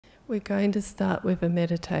We're going to start with a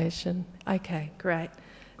meditation. Okay, great.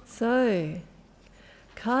 So,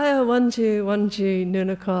 Kaya Wanju Wanju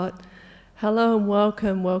Nunakot. Hello and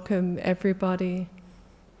welcome everybody.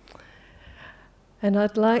 And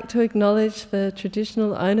I'd like to acknowledge the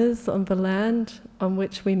traditional owners on the land on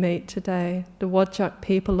which we meet today, the Whadjuk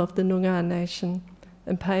people of the Noongar Nation,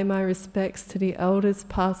 and pay my respects to the elders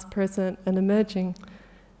past, present and emerging.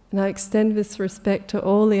 And I extend this respect to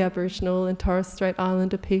all the Aboriginal and Torres Strait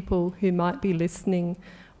Islander people who might be listening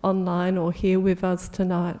online or here with us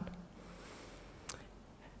tonight.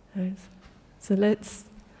 So I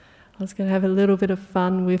was going to have a little bit of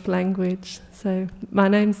fun with language. So my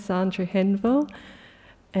name's Sandra Henville,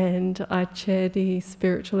 and I chair the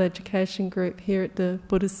spiritual education group here at the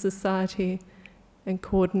Buddhist Society and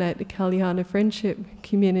coordinate the Kalyana Friendship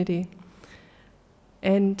community.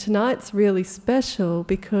 And tonight's really special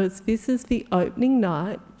because this is the opening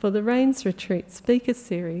night for the Rains Retreat speaker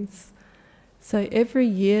series. So every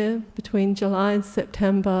year between July and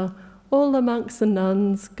September, all the monks and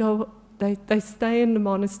nuns they stay in the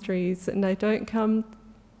monasteries and they don't come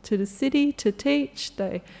to the city to teach,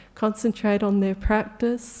 they concentrate on their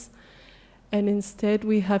practice, and instead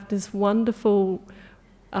we have this wonderful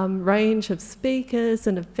range of speakers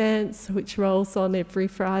and events which rolls on every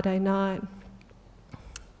Friday night.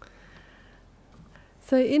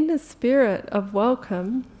 So in the spirit of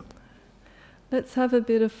welcome, let's have a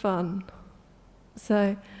bit of fun.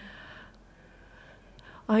 So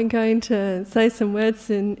I'm going to say some words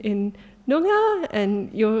in Noongar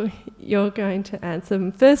and you're going to answer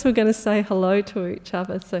them. First we're going to say hello to each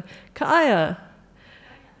other. So Kaya.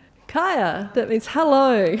 Kaya, that means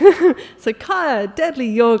hello. So Kaya,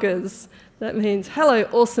 deadly yogas, that means hello,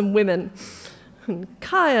 awesome women. And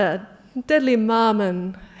Kaya, deadly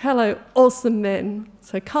marman, hello, awesome men.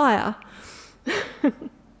 So Kaya.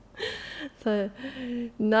 So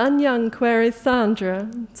Nanyang Query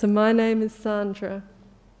Sandra. So my name is Sandra.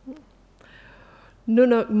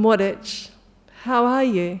 Nunuk Modich, how are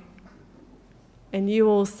you? And you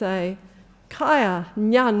all say, Kaya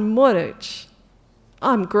Nyan Modich,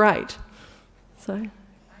 I'm great. So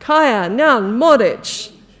Kaya Nyan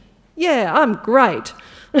Modich, yeah, I'm great.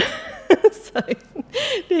 So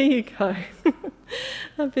there you go.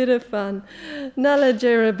 A bit of fun.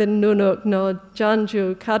 Nalajera bin Nunuk no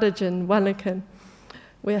Janju Kadajan Wanakan.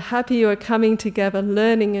 We're happy you are coming together,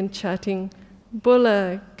 learning and chatting.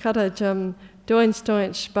 Bulla Kadajam Doinch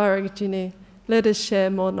Doinch Baragini. Let us share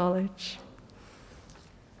more knowledge.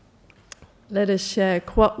 Let us share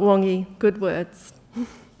Kwat Wongi good words.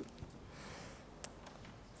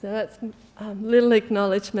 So that's a little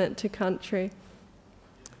acknowledgement to country.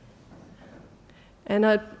 And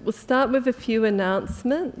I will start with a few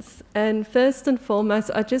announcements. And first and foremost,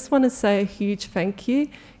 I just want to say a huge thank you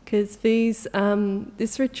because this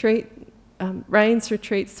retreat, Rains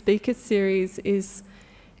Retreat speaker series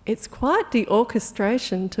it's quite the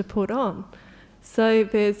orchestration to put on. So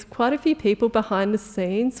there's quite a few people behind the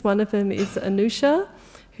scenes. One of them is Anusha,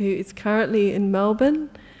 who is currently in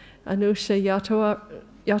Melbourne. Anusha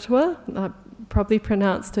Yatwa, I probably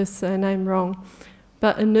pronounced her surname wrong.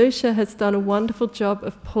 But Anusha has done a wonderful job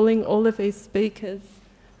of pulling all of these speakers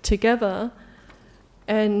together.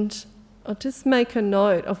 And I'll just make a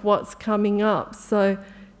note of what's coming up. So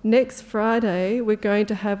next Friday, we're going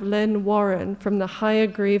to have Len Warren from the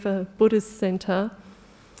Hayagriva Buddhist Centre.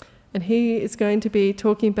 And he is going to be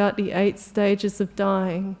talking about the 8 stages of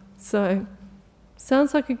dying. So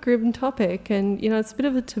sounds like a grim topic. And, you know, it's a bit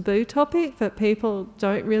of a taboo topic that people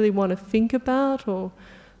don't really want to think about,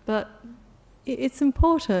 but it's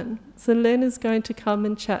important. So Len is going to come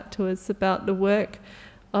and chat to us about the work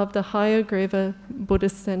of the Hayagriva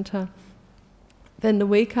Buddhist Centre. Then the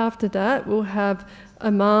week after that, we'll have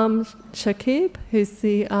Imam Shakib, who's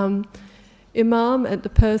the Imam at the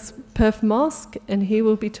Perth Mosque, and he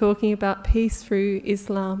will be talking about peace through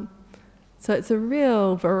Islam. So it's a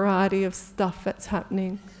real variety of stuff that's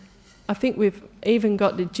happening. I think we've even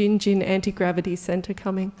got the Jinjin Anti-Gravity Centre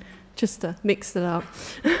coming, just to mix it up.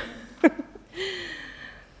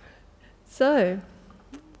 So,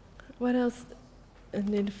 what else?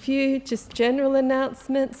 And then a few just general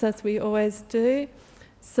announcements, as we always do.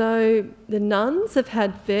 So the nuns have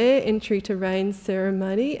had their entry to rain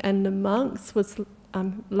ceremony, and the monks was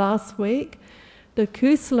last week. The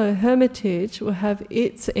Kusala Hermitage will have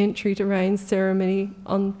its entry to rain ceremony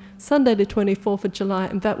on Sunday the 24th of July,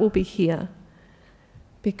 and that will be here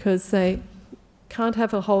because they can't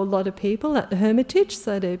have a whole lot of people at the Hermitage,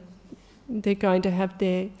 so they're going to have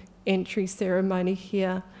their entry ceremony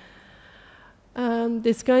here.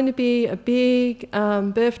 There's going to be a big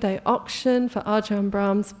birthday auction for Ajahn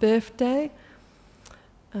Brahm's birthday.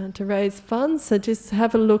 to raise funds. So just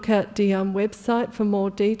have a look at the website for more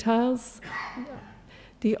details.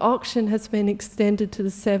 The auction has been extended to the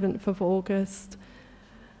 7th of August.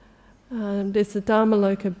 There's the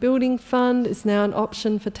Dharmaloka Building Fund. It's now an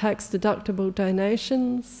option for tax-deductible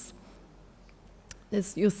donations.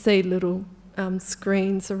 You'll see little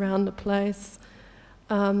screens around the place.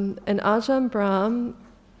 And Ajahn Brahm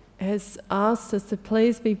has asked us to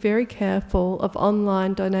please be very careful of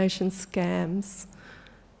online donation scams.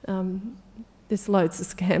 There's loads of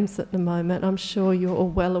scams at the moment. I'm sure you're all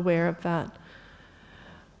well aware of that.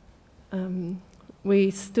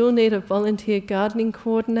 We still need a volunteer gardening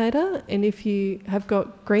coordinator, and if you have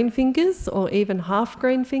got green fingers or even half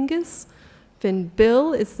green fingers, then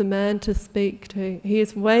Bill is the man to speak to. He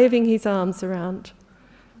is waving his arms around.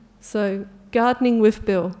 So, gardening with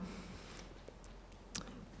Bill.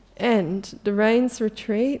 And the Rains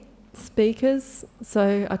Retreat speakers.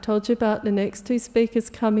 So I told you about the next 2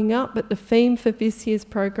 speakers coming up, but the theme for this year's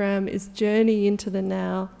program is Journey into the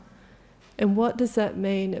Now. And what does that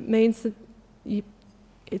mean? It means that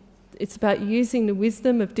it's about using the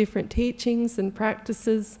wisdom of different teachings and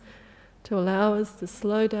practices to allow us to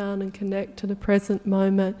slow down and connect to the present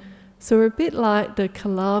moment. So we're a bit like the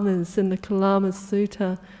Kalamas in the Kalama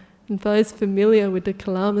Sutta. And those familiar with the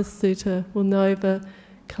Kalama Sutta will know the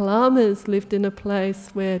Kalamas lived in a place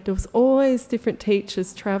where there was always different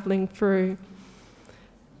teachers travelling through.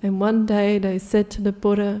 And one day they said to the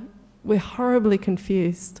Buddha, we're horribly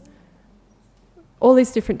confused. All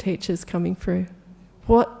these different teachers coming through.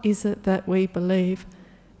 What is it that we believe?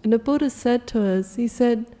 And the Buddha said to us, he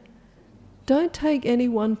said, don't take any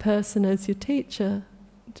one person as your teacher.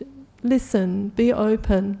 Listen, be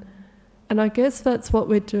open. And I guess that's what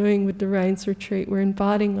we're doing with the Rains Retreat. We're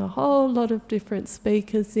inviting a whole lot of different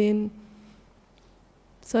speakers in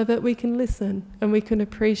so that we can listen and we can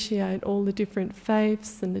appreciate all the different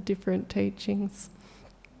faiths and the different teachings.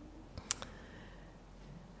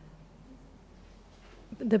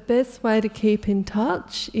 The best way to keep in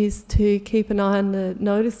touch is to keep an eye on the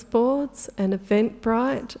notice boards and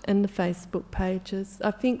Eventbrite and the Facebook pages.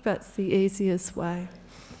 I think that's the easiest way.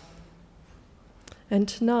 And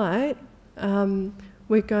tonight, I'm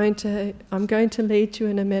going to lead you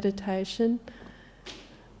in a meditation,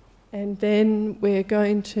 and then we're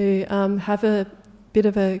going to have a bit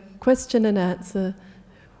of a question and answer.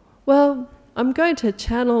 Well, I'm going to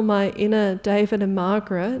channel my inner David and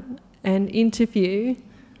Margaret and interview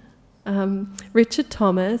Richard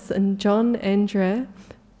Thomas and John Endre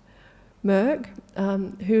Merck,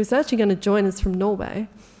 who is actually going to join us from Norway.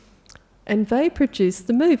 And they produced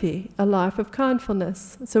the movie, A Life of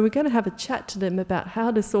Kindfulness. So we're going to have a chat to them about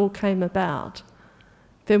how this all came about.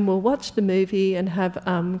 Then we'll watch the movie and have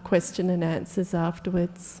question and answers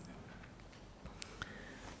afterwards.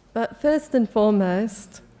 But first and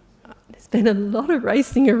foremost, there's been a lot of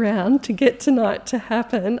racing around to get tonight to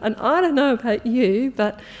happen. And I don't know about you,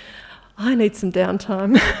 but I need some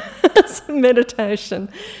downtime, some meditation.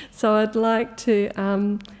 So I'd like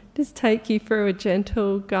to just take you through a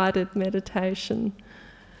gentle guided meditation,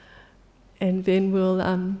 and then we'll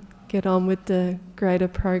get on with the greater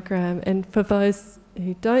program. And for those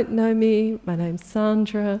who don't know me, my name's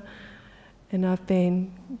Sandra, and I've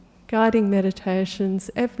been guiding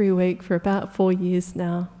meditations every week for about 4 years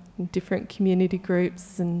now in different community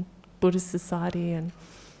groups and Buddhist society and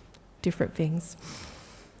different things.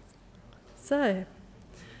 So,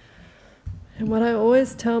 and what I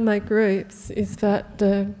always tell my groups is that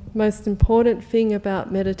the most important thing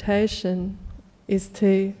about meditation is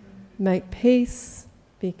to make peace,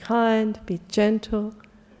 be kind, be gentle,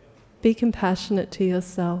 be compassionate to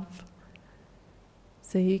yourself.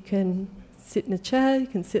 So you can sit in a chair, you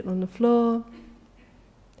can sit on the floor,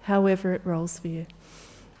 however it rolls for you.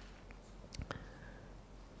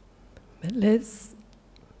 But let's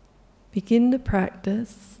begin the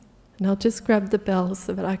practice. And I'll just grab the bell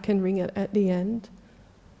so that I can ring it at the end.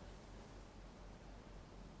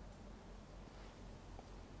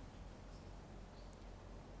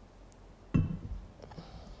 And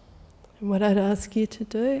what I'd ask you to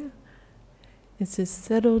do is to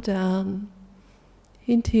settle down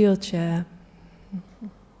into your chair.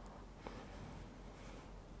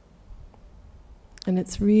 And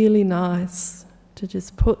it's really nice to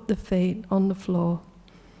just put the feet on the floor.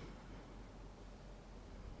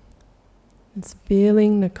 It's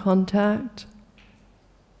feeling the contact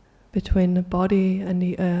between the body and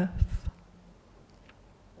the earth.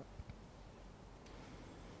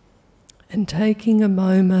 And taking a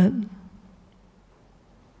moment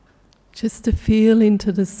just to feel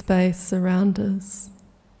into the space around us.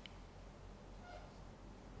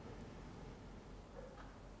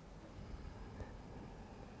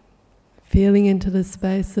 feeling into the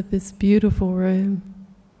space of this beautiful room,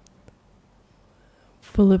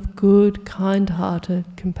 full of good, kind-hearted,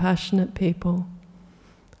 compassionate people,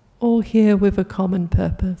 all here with a common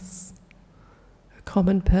purpose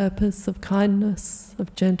of kindness,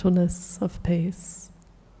 of gentleness, of peace.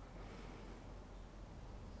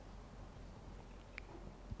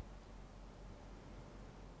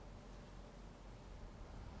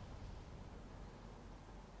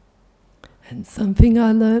 And something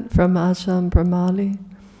I learnt from Ajahn Brahmali,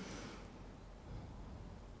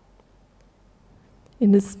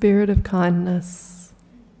 in the spirit of kindness,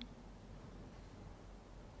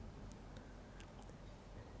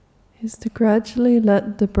 is to gradually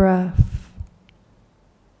let the breath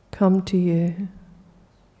come to you.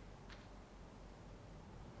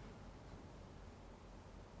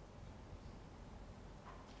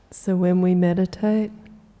 So when we meditate,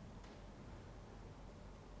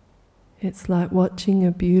 it's like watching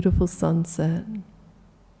a beautiful sunset,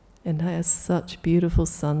 and there's such beautiful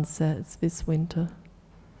sunsets this winter.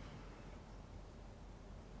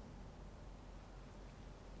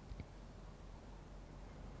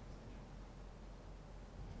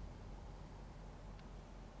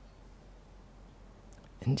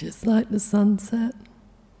 And just like the sunset,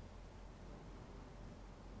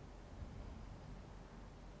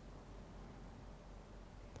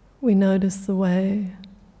 we notice the way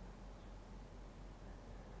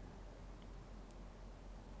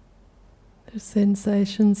the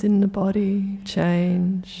sensations in the body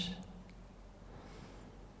change,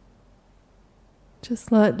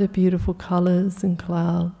 just like the beautiful colours and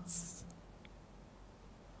clouds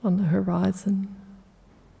on the horizon.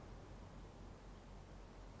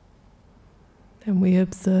 And we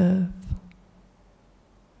observe.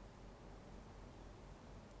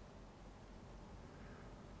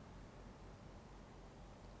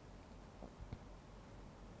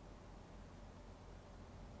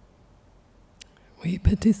 We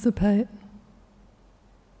participate.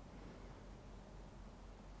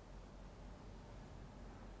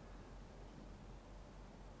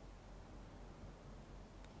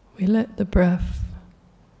 We let the breath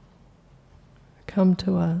come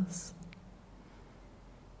to us.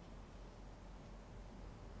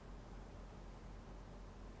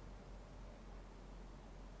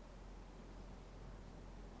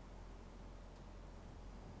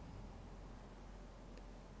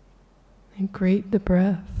 And greet the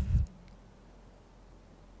breath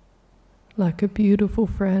like a beautiful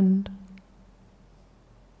friend.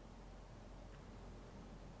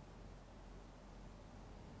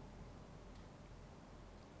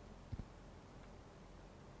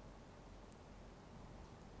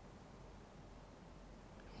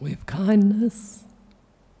 With kindness,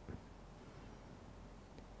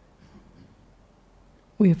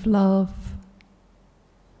 with love,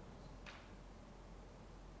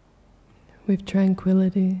 with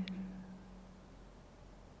tranquility.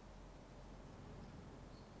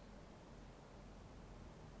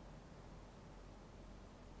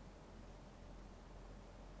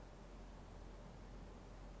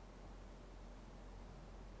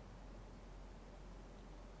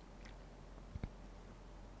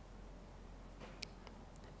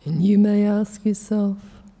 And you may ask yourself,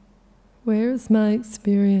 where is my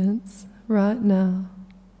experience right now?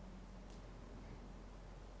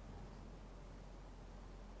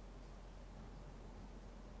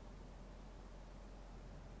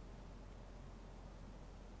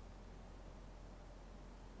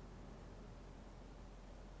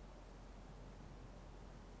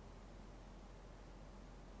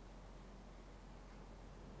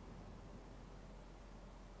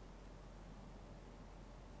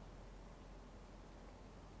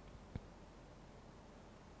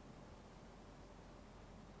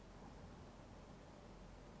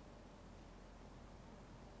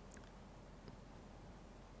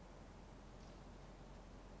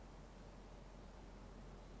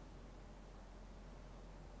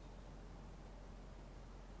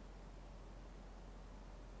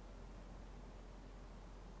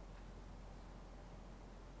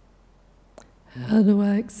 How do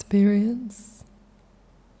I experience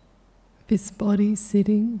this body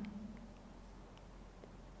sitting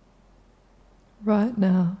right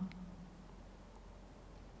now?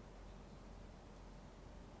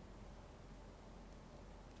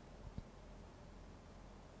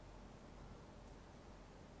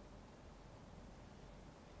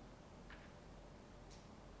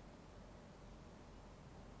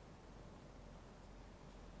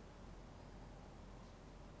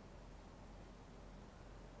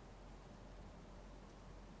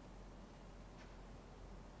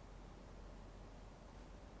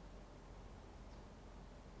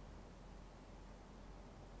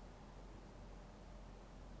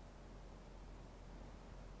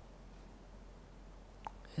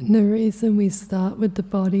 And the reason we start with the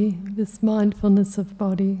body, this mindfulness of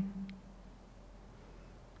body,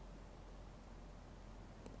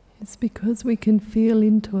 is because we can feel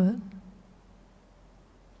into it.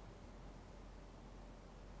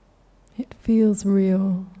 It feels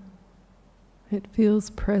real. It feels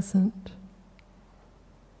present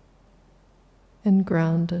and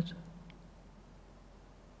grounded.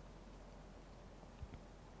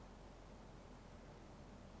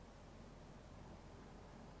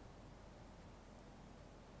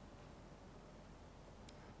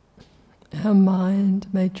 Our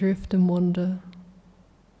mind may drift and wander,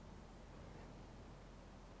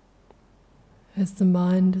 as the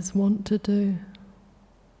mind is wont to do.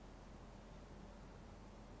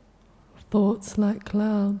 Thoughts like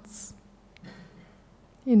clouds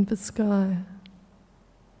in the sky.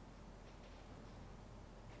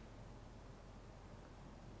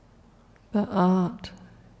 The art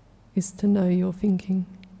is to know your thinking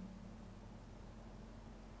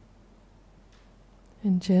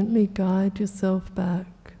and gently guide yourself back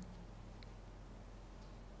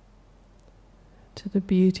to the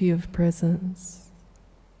beauty of presence.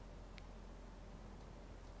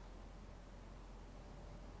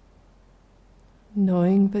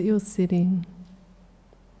 Knowing that you're sitting,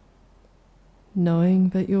 knowing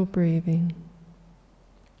that you're breathing,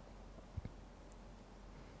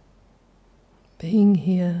 being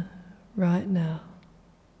here right now.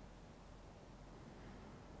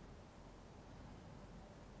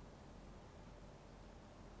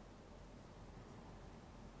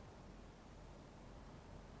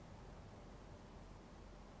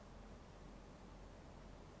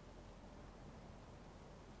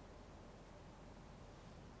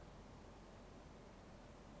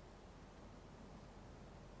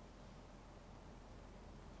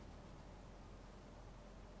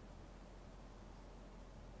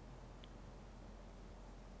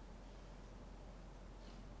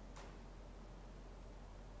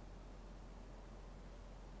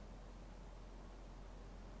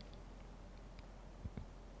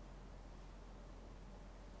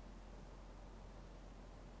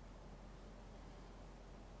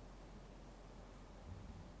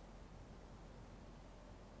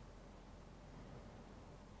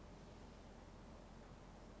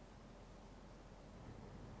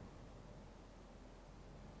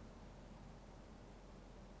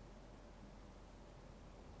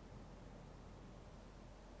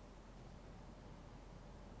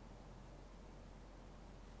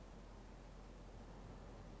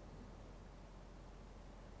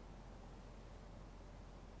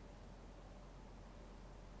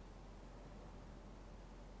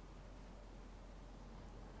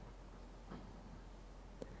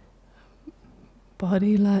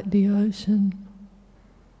 Body like the ocean,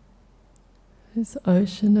 this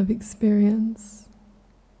ocean of experience.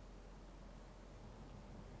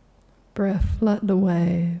 Breath like the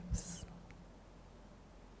waves.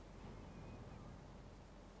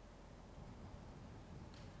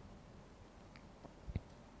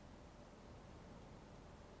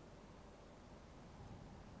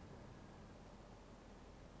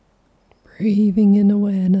 Breathing in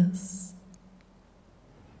awareness.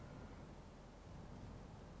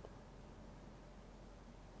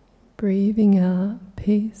 Breathing out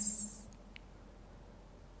peace,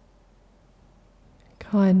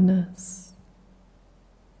 kindness,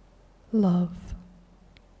 love.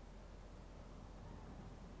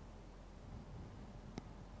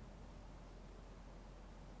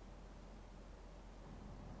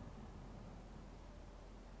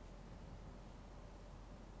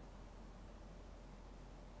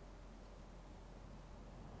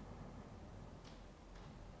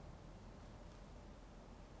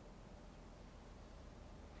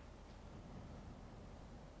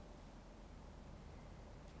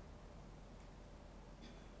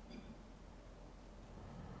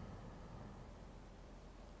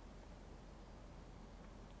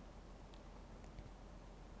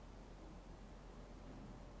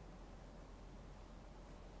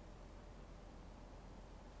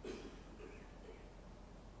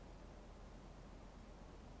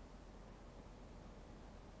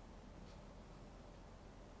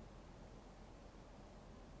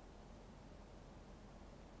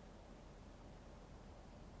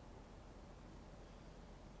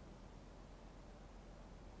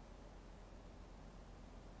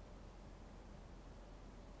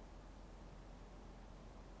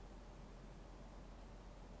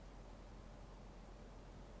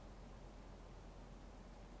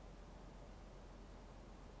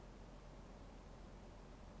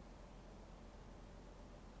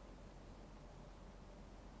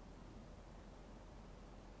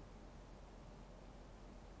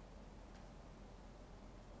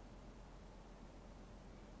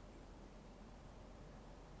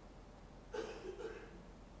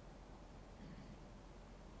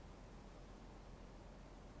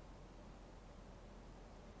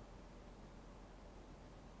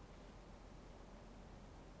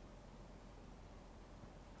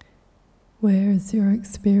 Where is your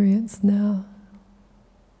experience now?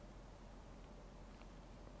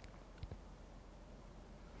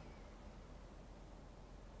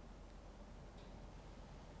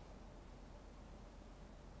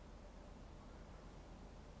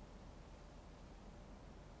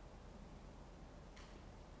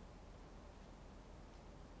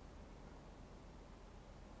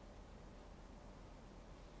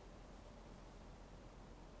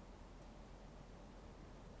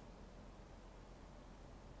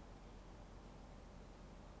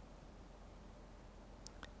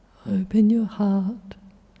 Open your heart.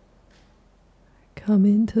 Come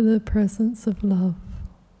into the presence of love,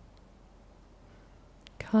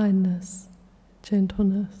 kindness,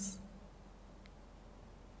 gentleness,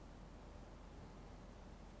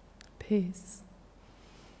 peace.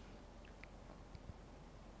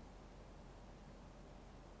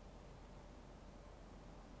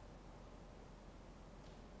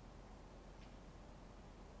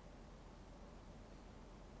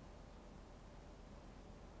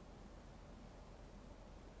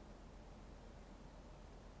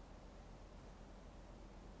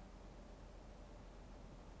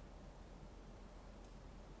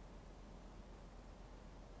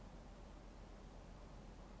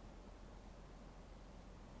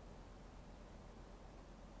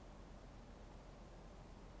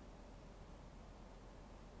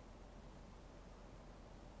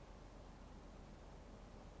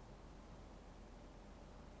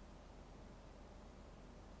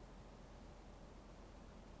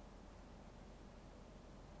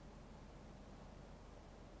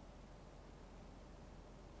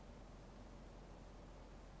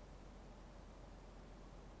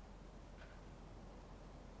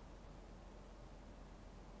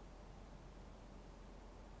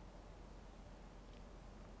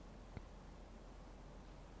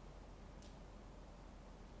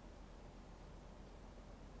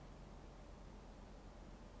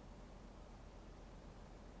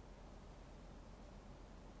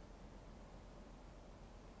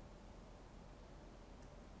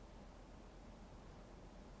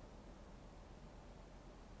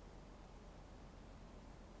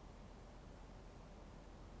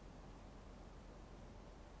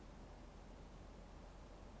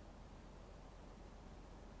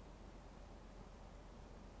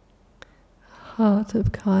 Heart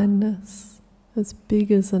of kindness, as big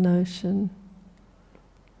as an ocean.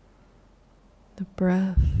 The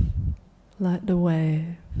breath, like the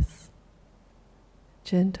waves,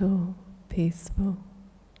 gentle, peaceful.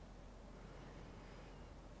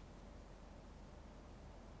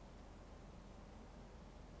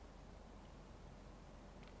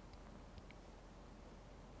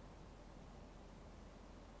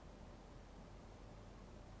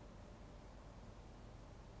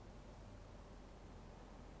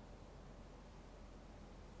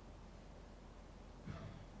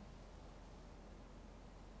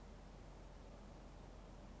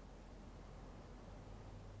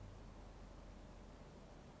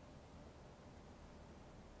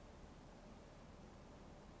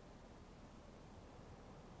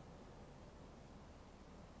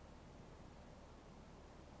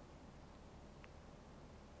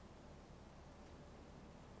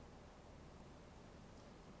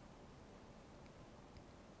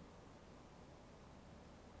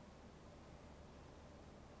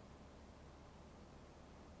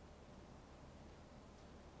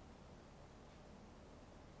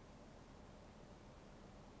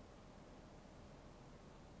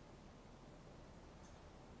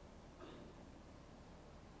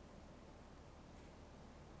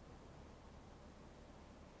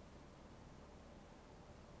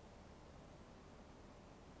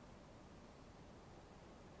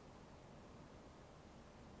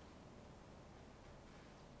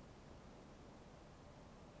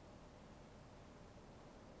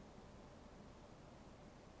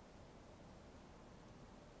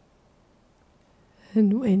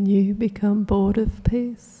 And when you become bored of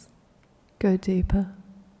peace, go deeper.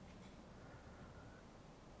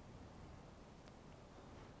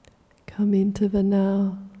 Come into the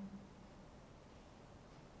now.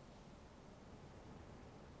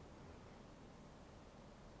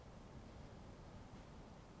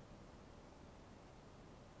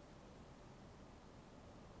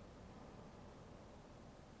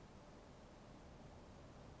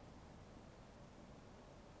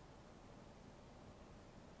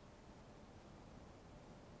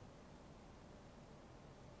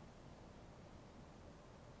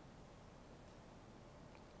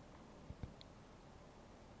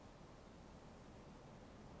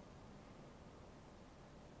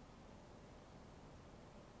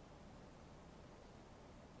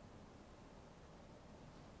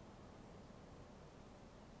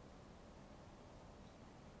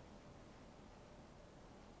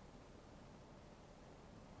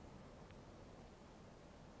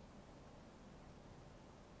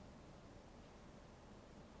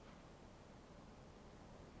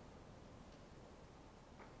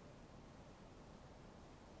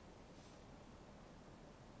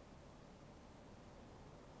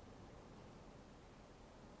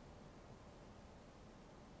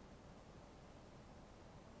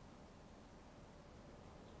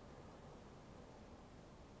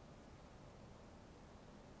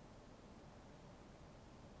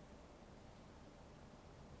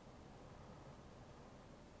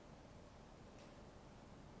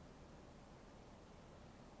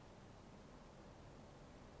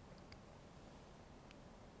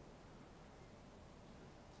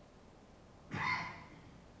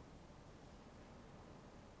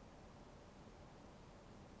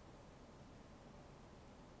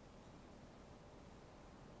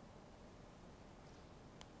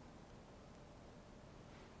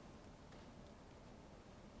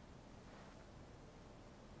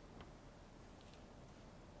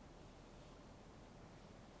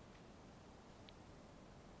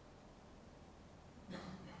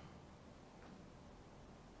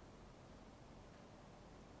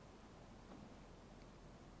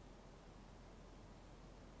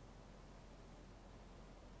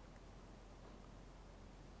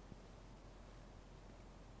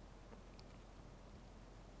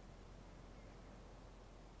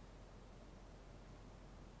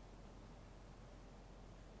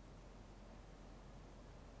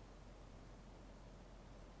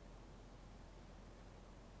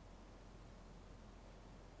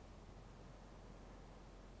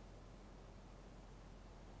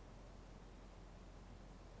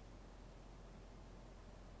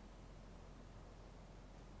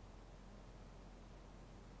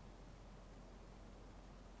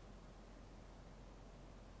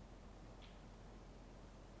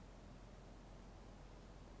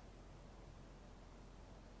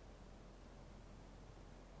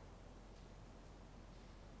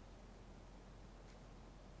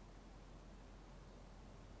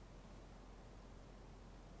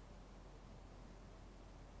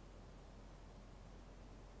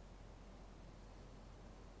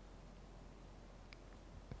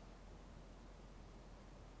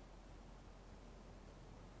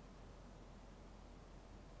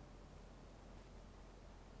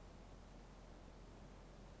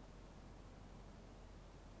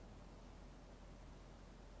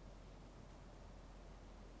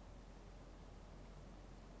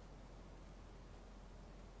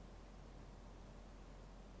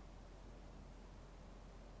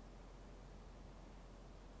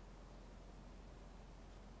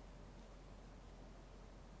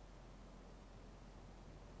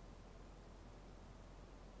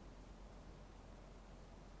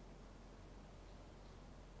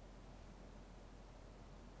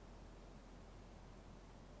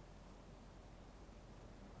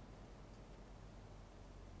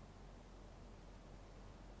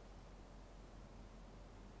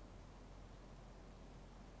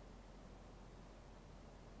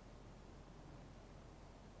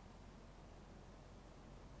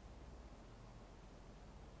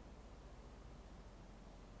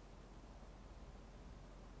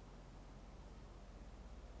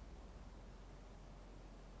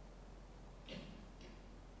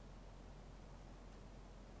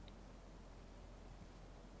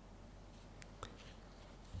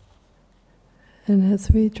 And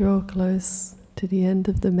as we draw close to the end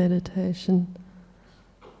of the meditation,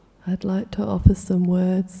 I'd like to offer some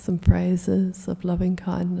words, some phrases of loving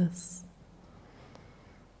kindness.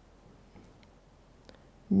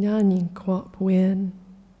 Nyanyin kwap wien,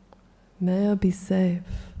 may I be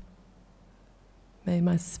safe, may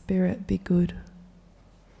my spirit be good.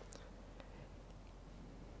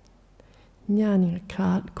 Nyanyin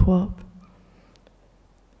kat kwap,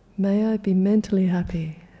 may I be mentally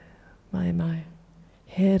happy, may my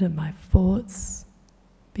head and my thoughts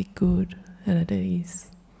be good and at ease.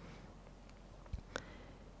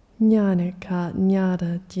 Nyana kat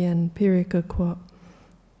nyada jen pirika kwap,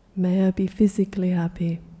 may I be physically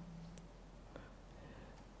happy.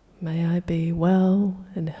 May I be well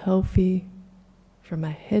and healthy from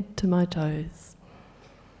my head to my toes.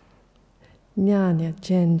 Nyanya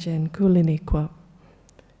jen jen kulini kwap,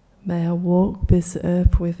 may I walk this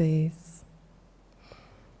earth with ease.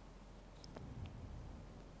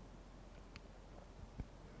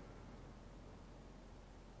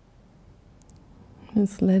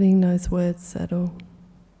 Just letting those words settle.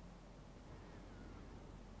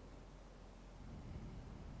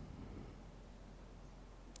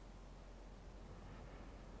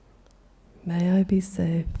 May I be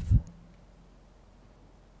safe.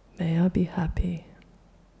 May I be happy.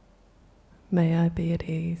 May I be at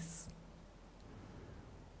ease.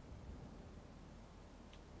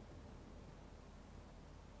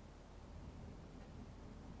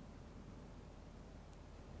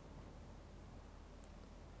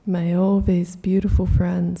 May all these beautiful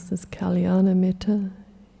friends, this Kalyana Mitta,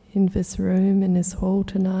 in this room, in this hall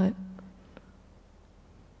tonight,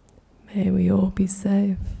 may we all be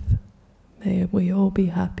safe, may we all be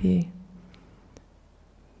happy,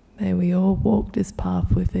 may we all walk this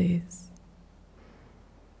path with ease.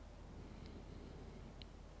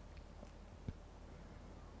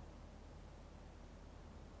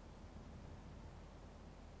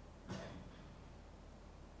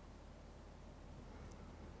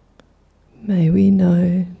 May we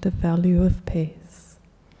know the value of peace.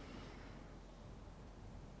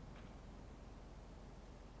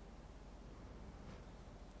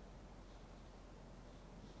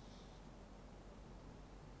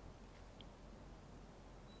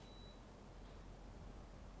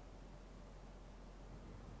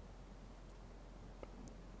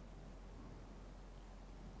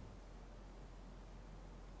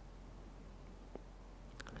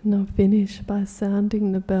 And I'll finish by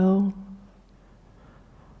sounding the bell.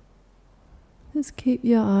 Just keep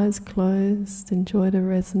your eyes closed, enjoy the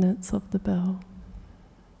resonance of the bell.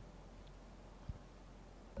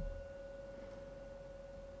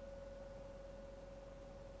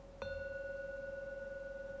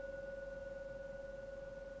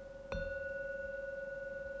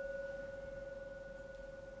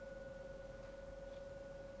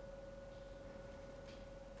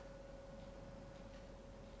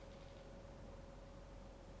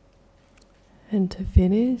 And to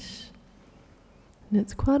finish, and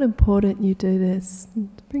it's quite important you do this,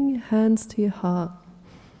 bring your hands to your heart.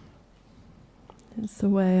 It's the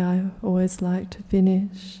way I always like to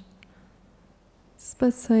finish. It's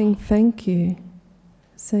by saying thank you.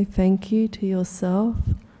 Say thank you to yourself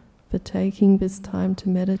for taking this time to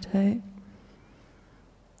meditate.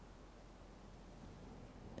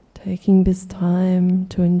 Taking this time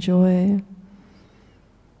to enjoy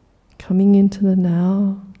coming into the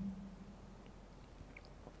now,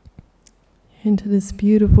 into this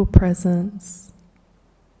beautiful presence.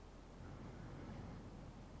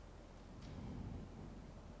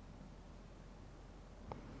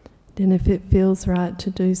 Then if it feels right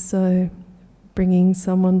to do so, bringing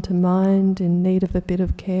someone to mind in need of a bit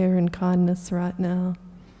of care and kindness right now,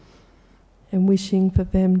 and wishing for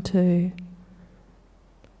them to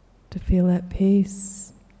feel at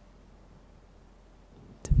peace,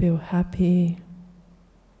 to feel happy,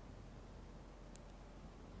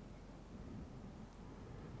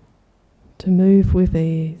 to move with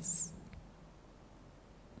ease.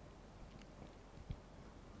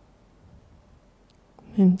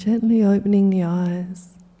 And gently opening the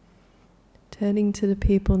eyes, turning to the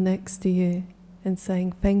people next to you and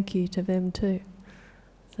saying thank you to them too.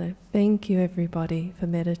 So thank you everybody for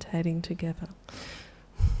meditating together.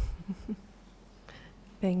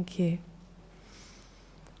 Thank you.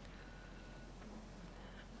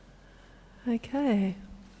 Okay.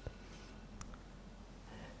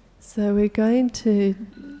 So we're going to,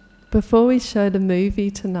 before we show the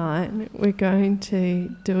movie tonight, we're going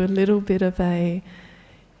to do a little bit of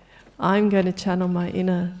I'm going to channel my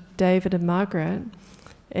inner David and Margaret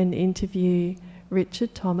and interview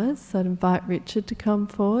Richard Thomas. I'd invite Richard to come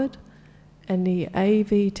forward, and the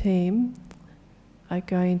AV team are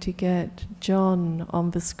going to get John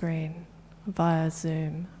on the screen via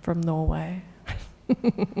Zoom from Norway.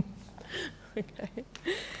 Okay.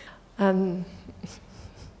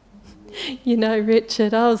 You know,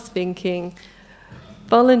 Richard, I was thinking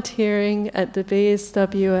volunteering at the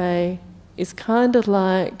BSWA is kind of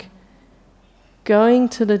like going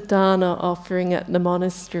to the dana offering at the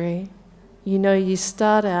monastery. You know, you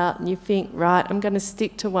start out and you think, right, I'm going to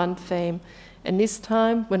stick to one theme. And this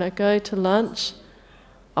time, when I go to lunch,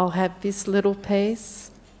 I'll have this little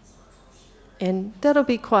piece. And that'll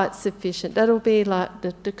be quite sufficient. That'll be like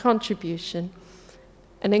the contribution.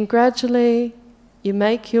 And then gradually, you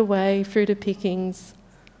make your way through the pickings.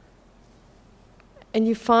 And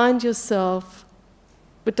you find yourself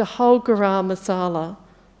with the whole garam masala.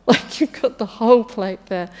 Like you've got the whole plate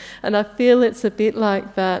there. And I feel it's a bit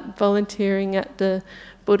like that, volunteering at the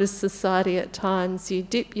Buddhist Society at times. You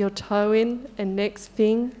dip your toe in, and next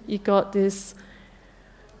thing, you got this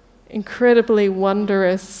incredibly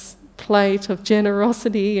wondrous plate of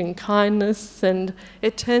generosity and kindness, and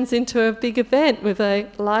it turns into a big event with a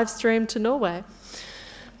live stream to Norway.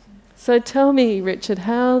 So tell me, Richard,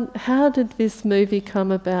 how did this movie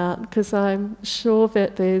come about? Because I'm sure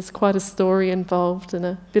that there's quite a story involved and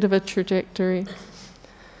a bit of a trajectory.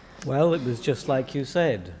 Well, it was just like you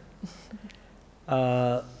said.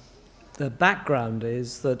 The background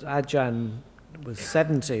is that Ajahn was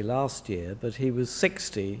 70 last year, but he was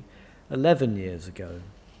 60 11 years ago.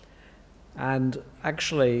 And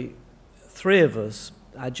actually, three of us,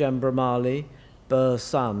 Ajahn Brahmali, Burr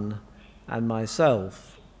Sun, and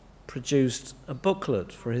myself, produced a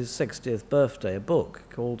booklet for his 60th birthday, a book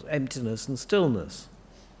called Emptiness and Stillness.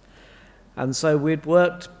 And so we'd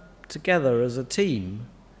worked together as a team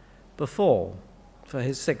before for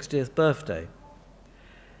his 60th birthday.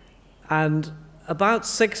 And about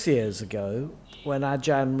 6 years ago, when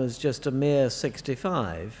Ajahn was just a mere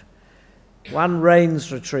 65, one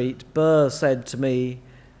rains retreat, Burr said to me,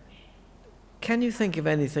 "Can you think of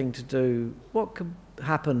anything to do? What could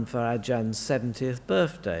happen for Ajahn 70th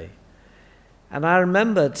birthday?" And I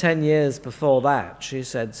remember 10 years before that, she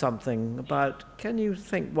said something about, "Can you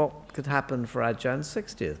think what could happen for Ajahn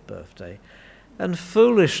 60th birthday?" And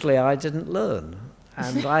foolishly, I didn't learn.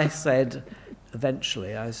 And I said,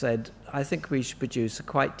 eventually, I said, "I think we should produce a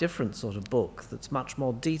quite different sort of book that's much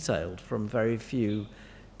more detailed from very few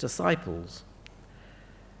disciples."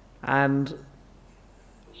 And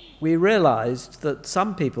we realized that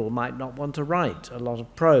some people might not want to write a lot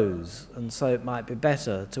of prose, and so it might be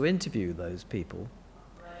better to interview those people.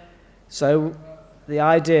 So the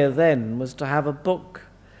idea then was to have a book,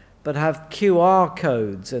 but have QR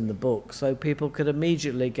codes in the book so people could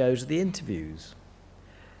immediately go to the interviews.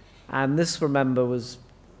 And this, remember, was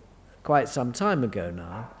quite some time ago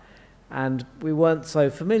now, and we weren't so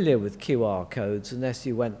familiar with QR codes unless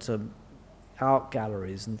you went to art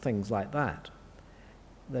galleries and things like that.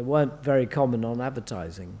 They weren't very common on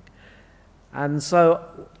advertising. And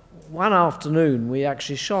so one afternoon we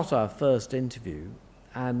actually shot our first interview,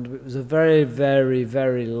 and it was a very, very,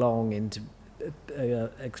 very long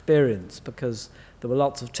experience because there were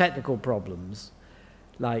lots of technical problems,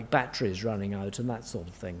 like batteries running out and that sort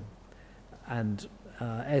of thing, and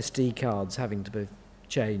SD cards having to be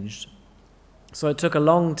changed. So it took a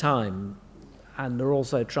long time, and there were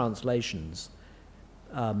also translations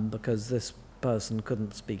because this person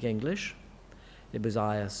couldn't speak English. It was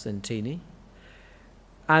Aya Sintini.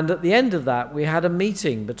 And at the end of that, we had a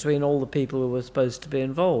meeting between all the people who were supposed to be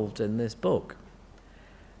involved in this book.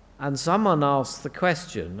 And someone asked the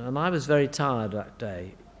question, and I was very tired that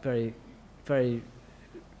day, very, very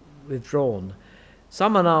withdrawn.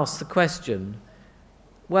 Someone asked the question,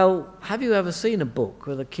 "Well, have you ever seen a book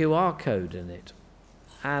with a QR code in it?"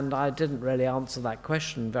 And I didn't really answer that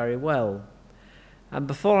question very well. And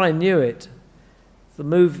before I knew it,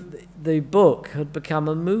 the book had become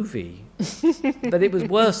a movie. But it was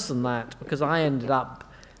worse than that, because I ended up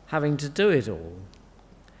having to do it all.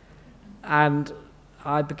 And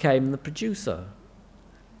I became the producer.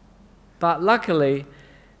 But luckily,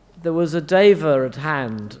 there was a deva at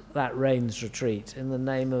hand, that rains retreat, in the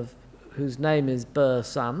name of, whose name is Burr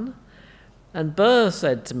Sun. And Burr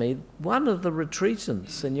said to me, "One of the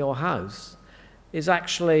retreatants in your house is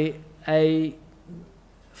actually a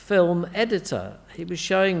film editor. He was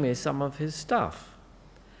showing me some of his stuff.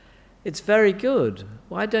 It's very good.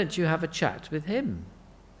 Why don't you have a chat with him?"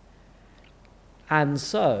 And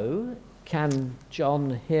so, can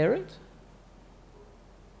John hear it?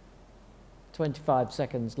 25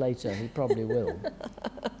 seconds later, he probably will.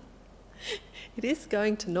 It is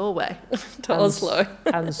going to Norway, to Oslo.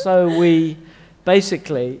 And so we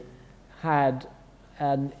basically had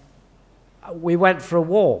we went for a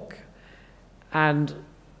walk, and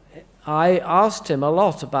I asked him a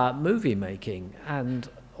lot about movie making and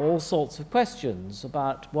all sorts of questions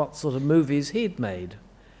about what sort of movies he'd made.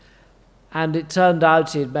 And it turned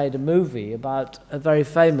out he'd made a movie about a very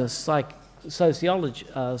famous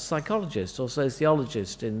psychologist or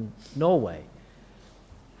sociologist in Norway.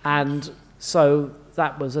 And so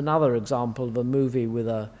that was another example of a movie with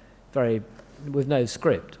no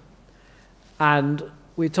script. And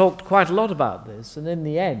we talked quite a lot about this, and in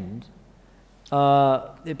the end,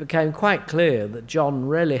 it became quite clear that John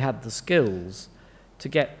really had the skills to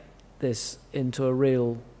get this into a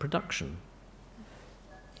real production.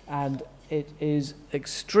 And it is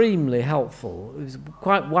extremely helpful. It was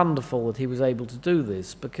quite wonderful that he was able to do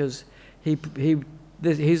this, because he's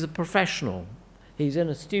a professional. He's in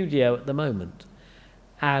a studio at the moment,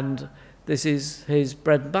 and this is his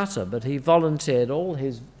bread and butter, but he volunteered all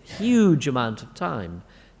his huge amount of time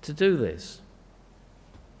to do this.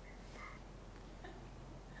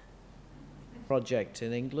 Project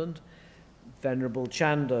in England. Venerable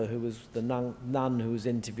Chanda, who was the nun who was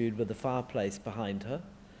interviewed with the fireplace behind her,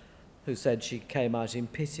 who said she came out in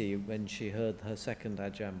pity when she heard her second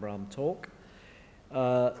Ajahn Brahm talk.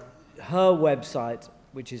 Her website,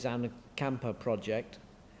 which is Anakampa Project,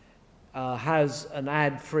 has an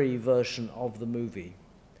ad-free version of the movie.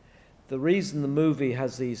 The reason the movie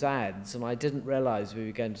has these ads, and I didn't realize we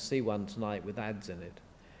were going to see one tonight with ads in it,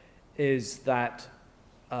 is that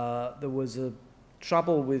there was a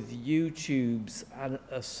trouble with YouTube's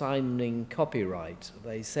assigning copyright.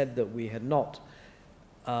 They said that we had not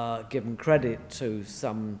given credit to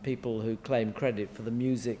some people who claim credit for the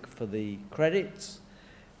music for the credits,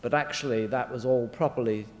 but actually that was all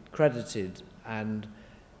properly credited, and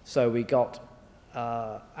so we got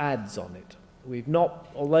ads on it. We've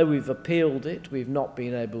not, although we've appealed it, we've not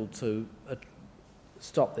been able to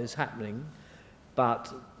stop this happening,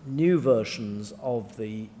 but new versions of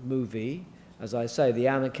the movie, as I say, the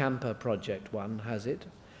Anakampa Project one has it,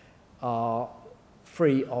 are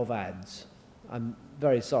free of ads. I'm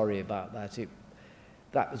very sorry about that.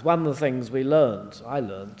 That was one of the things I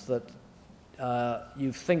learned, that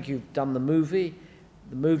you think you've done the movie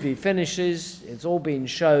finishes, it's all been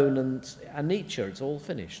shown, and anicca, it's all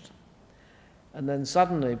finished. And then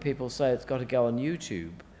suddenly people say it's got to go on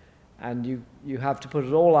YouTube, and you have to put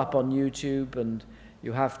it all up on YouTube, and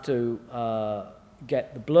you have to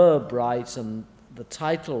get the blurb right and the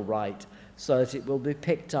title right so that it will be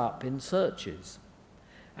picked up in searches.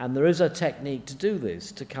 And there is a technique to do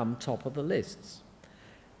this, to come top of the lists.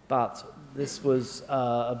 But this was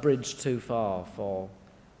a bridge too far for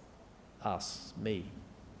me.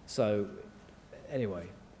 So anyway,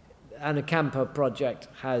 Anakampa Project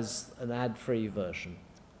has an ad-free version.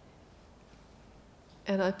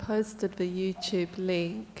 And I posted the YouTube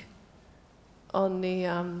link on the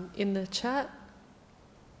in the chat,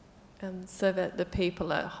 so that the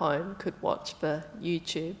people at home could watch the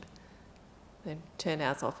YouTube. Then turn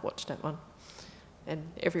ours off, watch that one,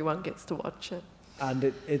 and everyone gets to watch it.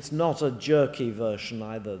 And it's not a jerky version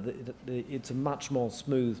either. It's a much more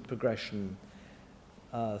smooth progression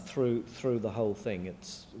through the whole thing.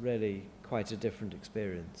 It's really quite a different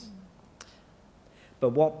experience. But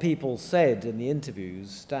what people said in the interviews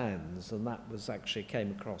stands, and that was actually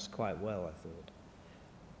came across quite well,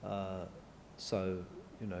 I thought. So,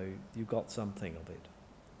 you know, you got something of it.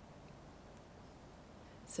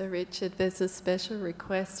 So Richard, there's a special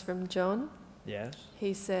request from John. Yes?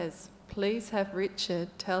 He says, please have Richard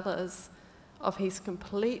tell us of his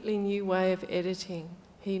completely new way of editing.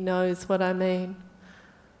 He knows what I mean.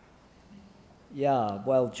 Yeah,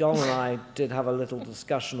 well, John and I did have a little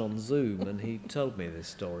discussion on Zoom, and he told me this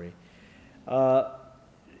story.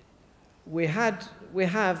 We have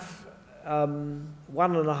 1.5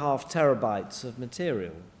 terabytes of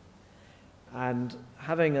material, and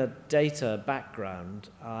having a data background,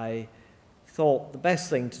 I thought the best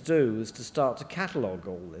thing to do was to start to catalogue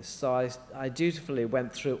all this. So I dutifully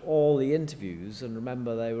went through all the interviews, and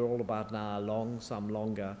remember they were all about an hour long, some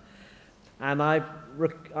longer, and I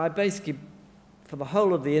basically, for the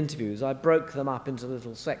whole of the interviews, I broke them up into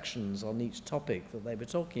little sections on each topic that they were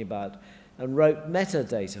talking about and wrote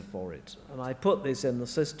metadata for it. And I put this in the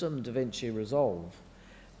system, DaVinci Resolve.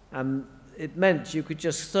 And it meant you could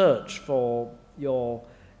just search for your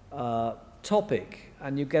topic,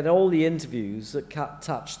 and you get all the interviews that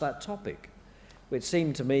touch that topic, which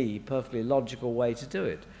seemed to me a perfectly logical way to do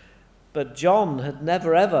it. But John had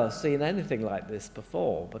never ever seen anything like this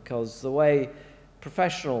before, because the way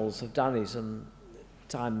professionals have done it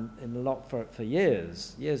for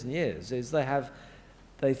years and years, is they have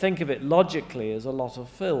they think of it logically as a lot of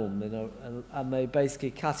film, you know, and they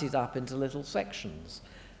basically cut it up into little sections.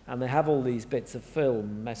 And they have all these bits of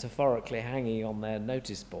film metaphorically hanging on their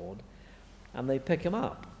notice board, and they pick them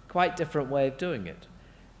up. Quite different way of doing it.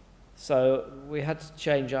 So we had to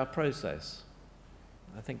change our process,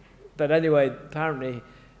 I think. But anyway, apparently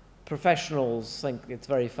professionals think it's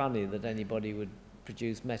very funny that anybody would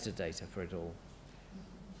produce metadata for it all.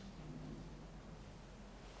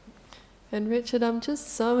 And Richard, I'm just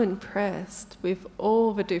so impressed with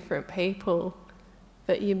all the different people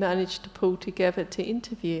that you managed to pull together to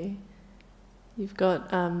interview. You've got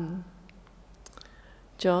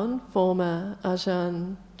John, former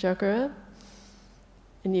Ajahn Jagara,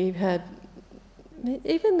 and you've had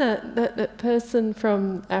even that person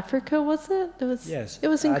from Africa, was it? Yes. It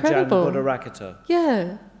was incredible. Ajahn Buddharakkhita.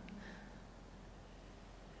 Yeah.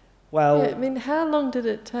 Well, yeah, I mean, how long did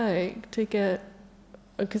it take to get...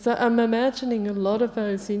 Because I'm imagining a lot of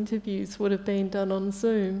those interviews would have been done on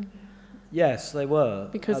Zoom. yes, they were.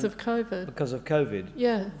 Because of COVID. Because of COVID.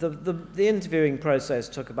 Yeah. The interviewing process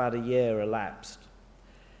took about a year elapsed.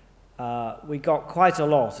 We got quite a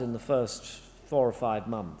lot in the first 4 or 5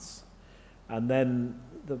 months. And then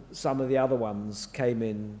some of the other ones came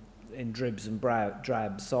in dribs and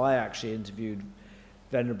drabs. So I actually interviewed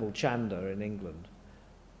Venerable Chanda in England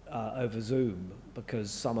over Zoom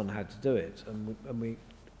because someone had to do it. And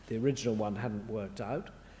the original one hadn't worked out.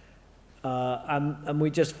 And we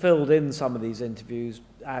just filled in some of these interviews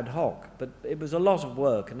ad hoc. But it was a lot of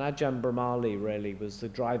work, and Ajahn Brahmali really was the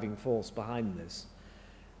driving force behind this.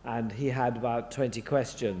 And he had about 20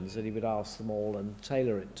 questions, and he would ask them all and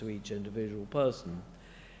tailor it to each individual person.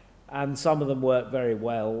 And some of them worked very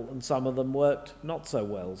well, and some of them worked not so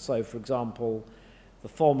well. So, for example, the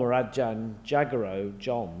former Ajahn Jagaro,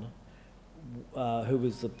 John, who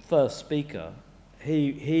was the first speaker,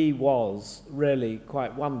 he was really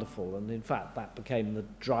quite wonderful, and in fact that became the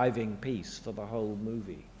driving piece for the whole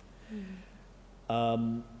movie.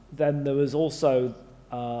 Then there was also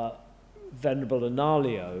Venerable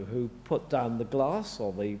Analio, who put down the glass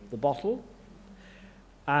or the bottle,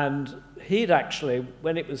 and he'd actually,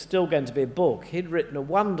 when it was still going to be a book, he'd written a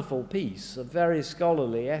wonderful piece, a very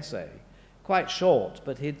scholarly essay, quite short,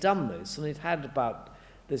 but he'd done this, and it had about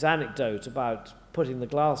this anecdote about putting the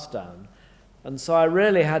glass down. And so I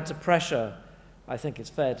really had to pressure, I think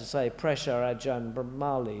it's fair to say, pressure Ajahn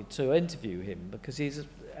Brahmali to interview him, because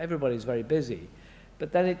everybody's very busy.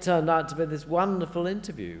 But then it turned out to be this wonderful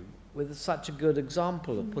interview with such a good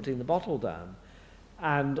example of putting the bottle down,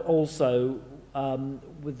 and also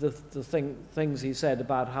with the things he said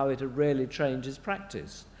about how it had really changed his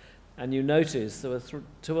practice. And you notice there were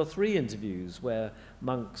 2 or 3 interviews where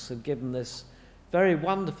monks had given this very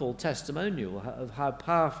wonderful testimonial of how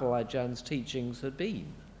powerful Ajahn teachings had been.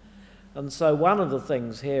 And so one of the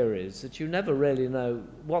things here is that you never really know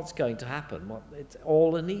what's going to happen. It's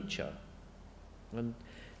all anicca. And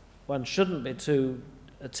one shouldn't be too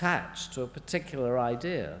attached to a particular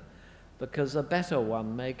idea, because a better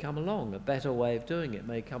one may come along, a better way of doing it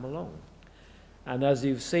may come along. And as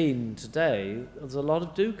you've seen today, there's a lot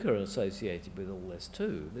of dukkha associated with all this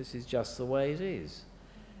too. This is just the way it is.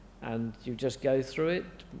 And you just go through it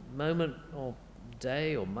moment or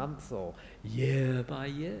day or month or year by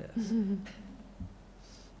year.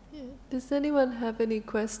 Yeah. Does anyone have any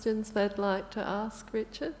questions they'd like to ask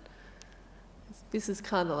Richard? This is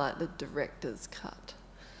kind of like the director's cut.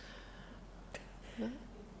 No?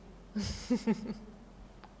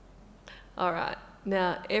 All right.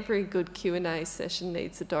 Now, every good Q&A session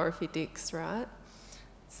needs a Dorothy Dix, right?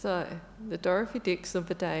 So, the Dorothy Dix of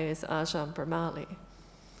the day is Ajahn Brahmali,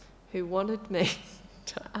 who wanted me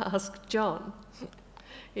to ask John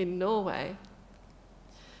in Norway,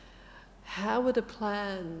 how were the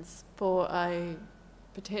plans for a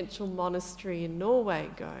potential monastery in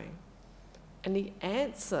Norway going? And the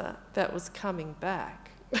answer that was coming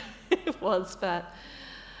back was that,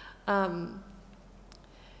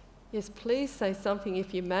 yes, please say something,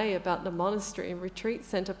 if you may, about the monastery and retreat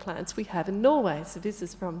centre plans we have in Norway. So this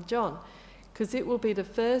is from John, because it will be the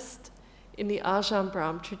first in the Ajahn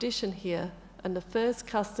Brahm tradition here, and the first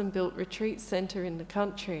custom-built retreat centre in the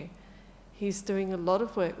country. He's doing a lot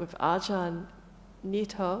of work with Ajahn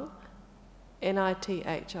Nitho,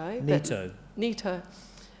 N-I-T-H-O. Nitho,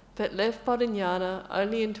 but left Bodhinyana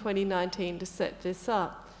only in 2019 to set this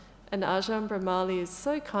up. And Ajahn Brahmali is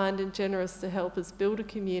so kind and generous to help us build a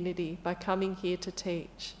community by coming here to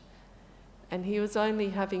teach. And he was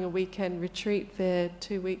only having a weekend retreat there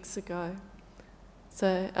 2 weeks ago.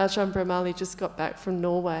 So Ajahn Brahmali just got back from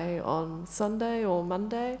Norway on Sunday or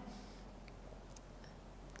Monday.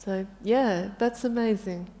 So yeah, that's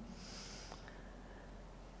amazing.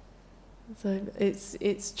 So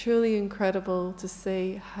it's truly incredible to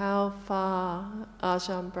see how far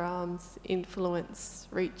Ajahn Brahm's influence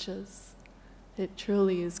reaches. It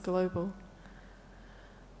truly is global.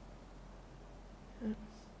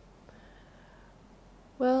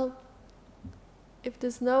 Well, if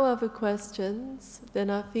there's no other questions, then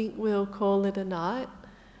I think we'll call it a night.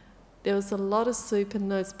 There was a lot of soup in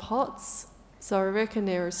those pots, so I reckon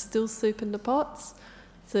there is still soup in the pots.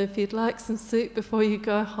 So if you'd like some soup before you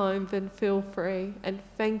go home, then feel free. And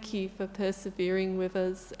thank you for persevering with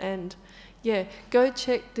us. And yeah, go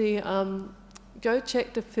check the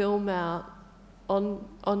film out on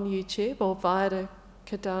YouTube or via the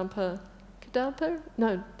Kadampa.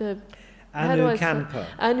 No, the Anukampa.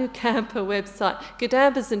 Anukampa website.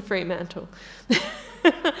 Kadampa's in Fremantle.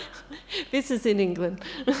 This is in England.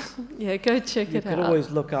 Yeah, go check it out. You could always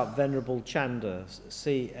look up Venerable Chanda,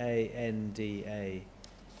 Canda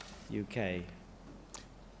UK.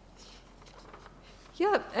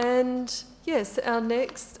 Yep, and yes, our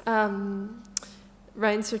next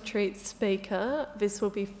Rains Retreat speaker, this will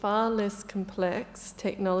be far less complex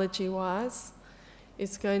technology-wise.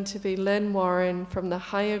 It's going to be Len Warren from the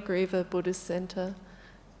Hayagriva Buddhist Centre,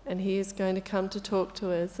 and he is going to come to talk to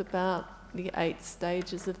us about the 8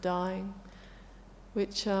 stages of dying,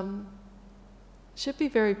 which should be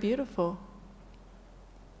very beautiful.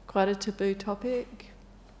 Quite a taboo topic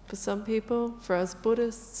for some people, for us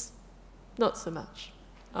Buddhists, not so much.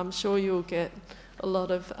 I'm sure you'll get a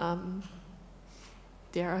lot of,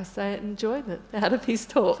 dare I say it, enjoyment out of his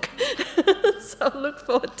talk. So I look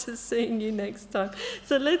forward to seeing you next time.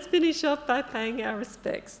 So let's finish off by paying our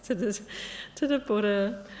respects to the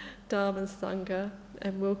Buddha, Dharma, Sangha,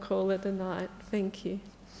 and we'll call it a night. Thank you.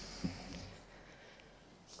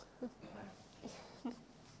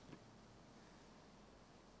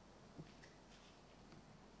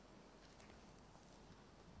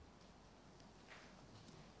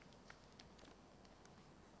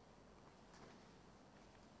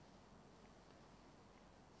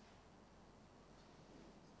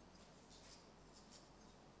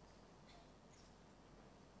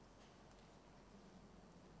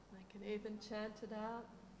 Even chant it out.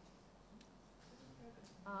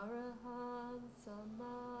 Arahan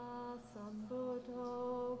Sama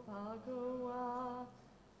Sambuddho Bhagava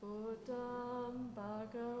Buddham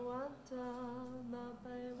Bhagavanta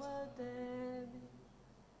Nabhayavademi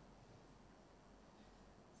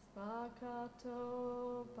Spakato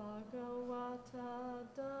Bhagavata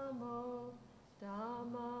Dhammo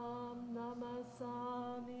Dhammam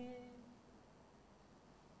Namasami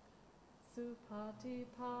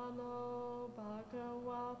Supatipano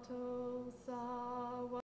Bhagavato Sawa